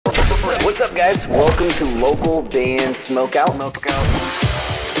What's up, guys? Welcome to local band Smokeout.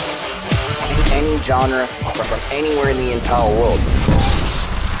 Any genre from anywhere in the entire world.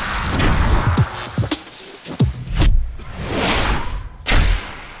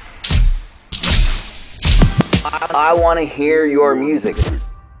 I want to hear your music.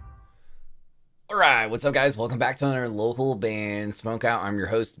 Alright, what's up, guys? Welcome back to another local band Smokeout. I'm your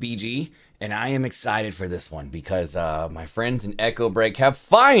host, BG, and I am excited for this one because my friends in Echobreak have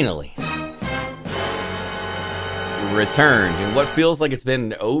finally returned in what feels like it's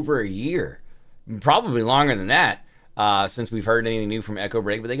been over a year. Probably longer than that since we've heard anything new from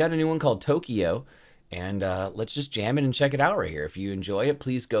Echobreak, but they got a new one called Toyko. And let's just jam it and check it out right here. If you enjoy it,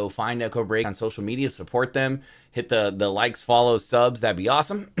 please go find Echobreak on social media, support them, hit the likes, follows, subs. That'd be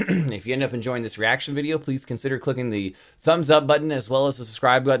awesome. If you end up enjoying this reaction video, please consider clicking the thumbs up button as well as the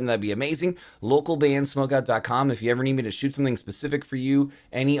subscribe button. That'd be amazing. Localbandsmokeout.com. If you ever need me to shoot something specific for you,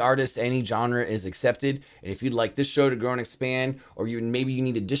 any artist, any genre is accepted. And if you'd like this show to grow and expand, or maybe you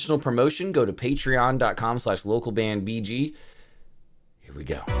need additional promotion, go to patreon.com/localbandbg. Here we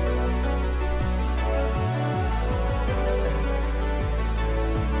go.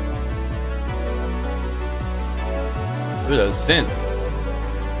 Look at those synths.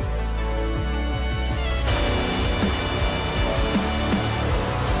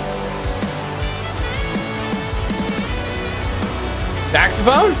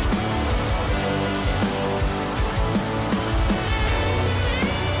 Saxophone?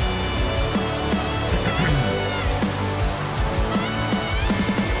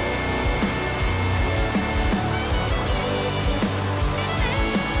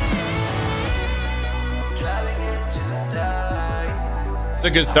 It's a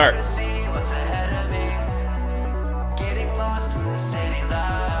good start.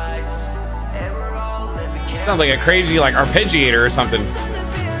 Sounds like a crazy arpeggiator or something.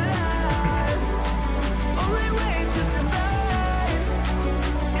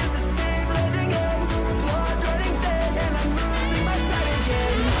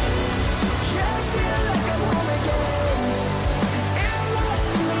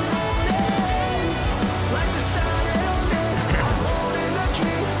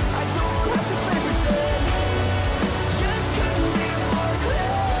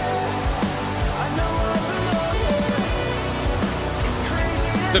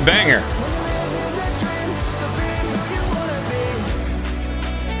 It's a banger.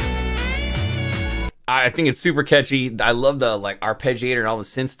 I think it's super catchy. I love the arpeggiator and all the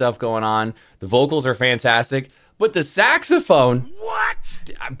synth stuff going on. The vocals are fantastic, but the saxophone, what?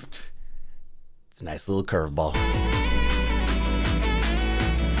 It's a nice little curveball.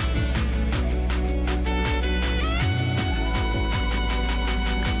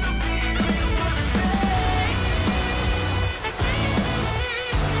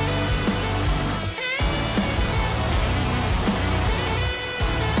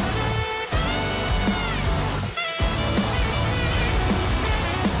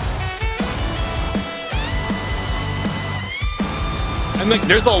 And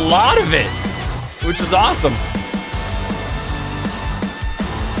there's a lot of it, which is awesome.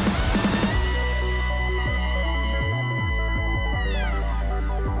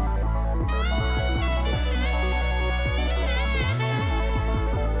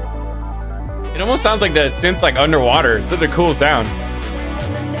 It almost sounds like the synth's underwater. It's such a cool sound.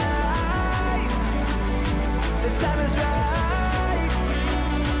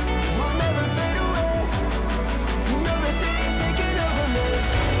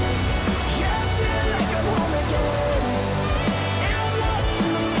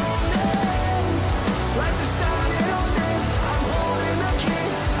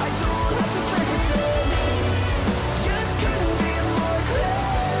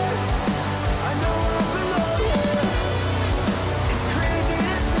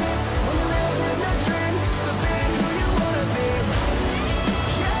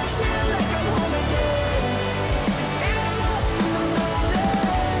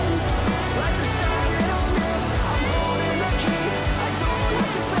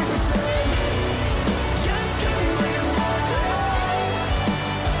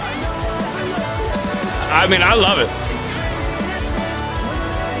 I mean, I love it.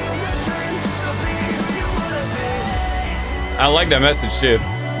 I like that message too.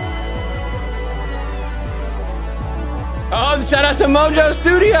 Oh, shout out to Mojo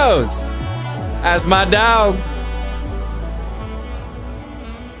Studios. That's my dog.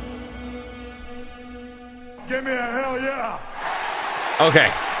 Give me a hell yeah. Okay.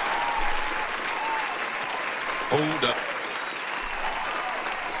 Hold up.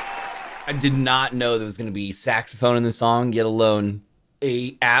 I did not know there was going to be saxophone in the song, yet alone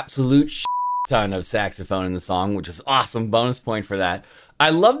a absolute ton of saxophone in the song, which is awesome. Bonus point for that. I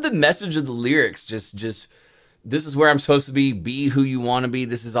love the message of the lyrics. Just this is where I'm supposed to be who you want to be.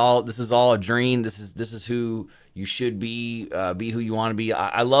 This is all a dream. This is who you should be who you want to be.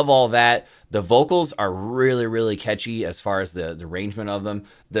 I love all that. The vocals are really, really catchy as far as the arrangement of them.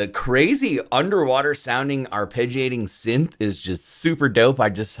 The crazy underwater sounding arpeggiating synth is just super dope. I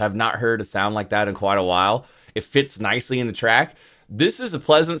just have not heard a sound like that in quite a while. It fits nicely in the track. This is a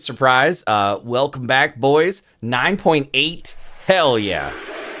pleasant surprise. Welcome back, boys. 9.8. Hell yeah.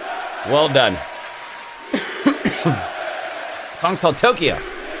 Well done. Song's called Tokyo.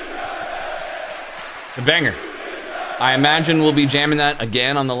 It's a banger. I imagine we'll be jamming that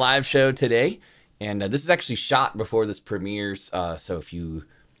again on the live show today. And this is actually shot before this premieres. So if you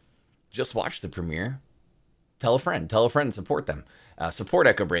just watched the premiere, tell a friend and support them. Support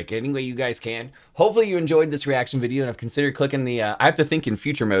Echobreak any way you guys can. Hopefully you enjoyed this reaction video and have considered clicking the... I have to think in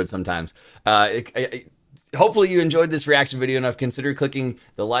future mode sometimes. Hopefully you enjoyed this reaction video and have considered clicking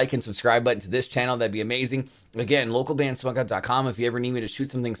the like and subscribe button to this channel. That'd be amazing. Again, localbandsmokeout.com. If you ever need me to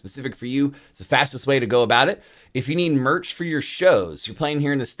shoot something specific for you, it's the fastest way to go about it. If you need merch for your shows, you're playing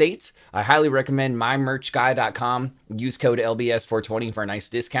here in the States, I highly recommend mymerchguy.com. Use code LBS420 for a nice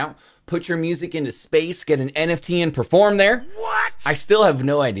discount. Put your music into space, get an NFT and perform there. What? I still have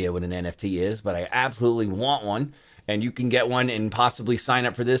no idea what an NFT is, but I absolutely want one. And you can get one and possibly sign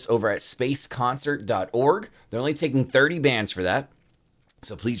up for this over at spaceconcert.org. They're only taking 30 bands for that.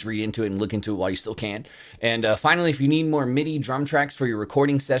 So please read into it and look into it while you still can. And finally, if you need more MIDI drum tracks for your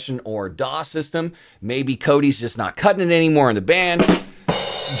recording session or DAW system, maybe Cody's just not cutting it anymore in the band.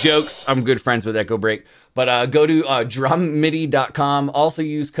 Jokes. I'm good friends with Echobreak. But go to drummidi.com. Also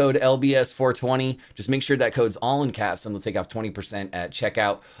use code LBS420. Just make sure that code's all in caps and they'll take off 20% at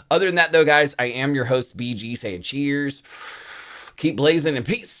checkout. Other than that, though, guys, I am your host, BG, saying cheers. Keep blazing and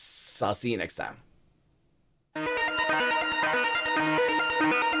peace. I'll see you next time.